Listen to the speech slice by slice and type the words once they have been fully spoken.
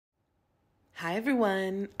Hi,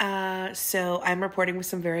 everyone. So I'm reporting with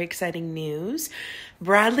some very exciting news.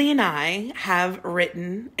 Bradley and I have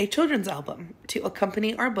written a children's album to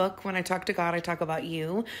accompany our book. When I Talk to God, I Talk About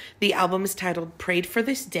You. The album is titled Prayed for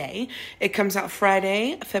This Day. It comes out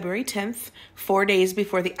Friday, February 10th, 4 days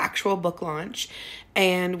before the actual book launch.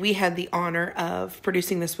 And we had the honor of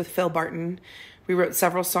producing this with Phil Barton. We wrote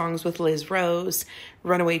several songs with Liz Rose.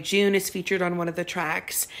 Runaway June is featured on one of the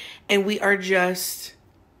tracks. And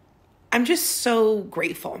I'm just so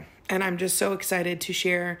grateful, and I'm just so excited to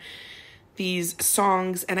share these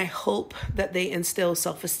songs, and I hope that they instill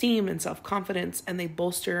self-esteem and self-confidence, and they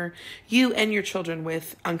bolster you and your children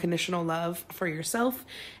with unconditional love for yourself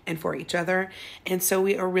and for each other. And so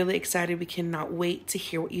we are really excited. We cannot wait to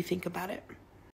hear what you think about it.